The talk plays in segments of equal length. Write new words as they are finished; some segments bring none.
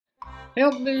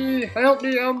Help me,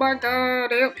 oh my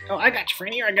god, help me. Oh, I got you,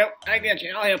 friend, here I go. I got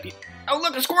you, I'll help you. Oh,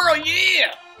 look, a squirrel,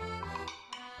 yeah!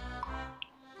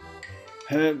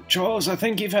 Charles, I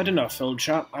think you've had enough, old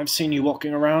chap. I've seen you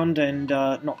walking around and,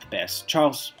 not the best.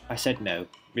 Charles, I said no.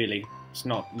 Really, it's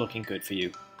not looking good for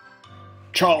you.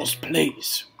 Charles,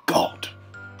 please. God.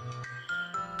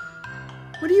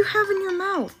 What do you have in your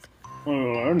mouth? I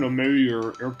don't know, maybe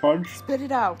your AirPods? Spit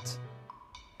it out.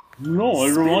 No, I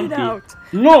don't want Spit it to. out.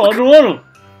 No, I don't want to.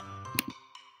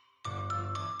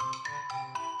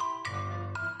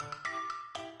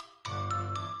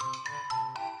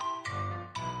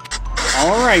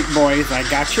 Alright, boys, I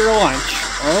got your lunch.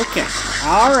 Okay.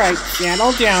 Alright,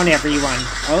 settle down, everyone.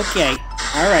 Okay.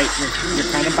 Alright,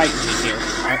 you're kind of biting me here.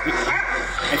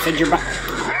 I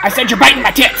said you're biting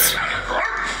my tits!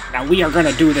 Now we are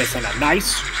gonna do this in a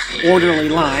nice, orderly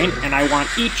line, and I want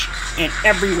each and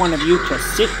every one of you to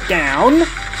sit down.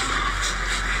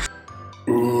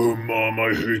 Oh, Mom,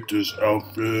 I hate this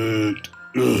outfit.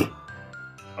 Ugh.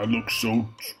 I look so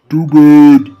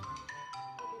stupid.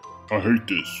 I hate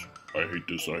this. I hate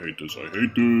this, I hate this, I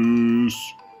hate this.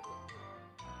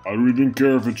 I don't even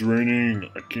care if it's raining.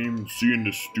 I can't even see in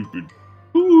this stupid.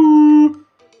 Ooh.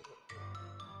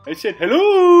 I said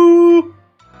hello.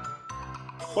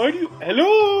 Why do you...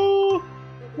 Hello?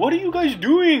 What are you guys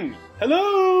doing?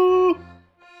 Hello?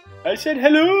 I said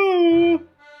hello.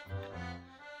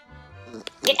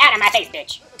 Get out of my face,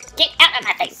 bitch! Get out of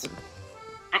my face!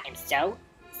 I am so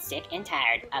sick and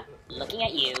tired of looking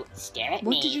at you stare at me.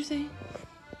 What did you say?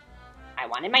 I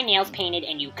wanted my nails painted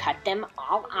and you cut them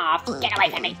all off. Get away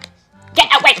from me! Get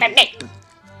away from me!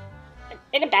 I'm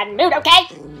in a bad mood, okay?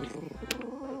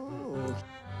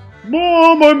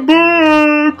 Mom, I'm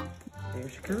back! There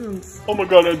she comes. Oh my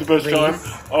god, I had the best Reese. time.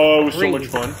 Oh, it was so much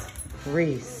Reese. fun.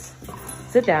 Reese,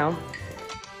 sit down.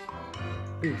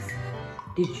 Reese,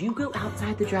 did you go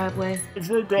outside the driveway? I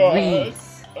forgot.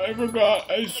 Reese. I forgot,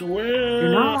 I swear.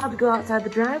 You're not allowed to go outside the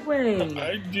driveway.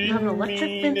 I didn't You have an electric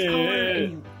mean fence collar it.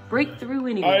 and you break through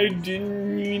anyway. I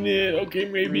didn't mean it. Okay,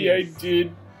 maybe Reese. I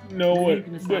did know Now you're it,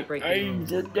 gonna stop but breaking I rules.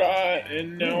 forgot,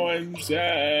 and now I'm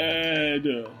sad.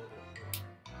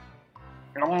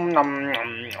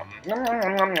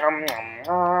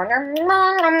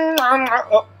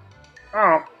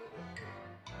 Oh.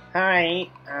 Hi,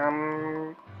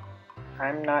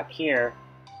 I'm not here.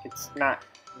 It's not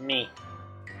me.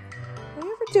 All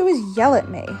you ever do is yell at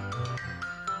me.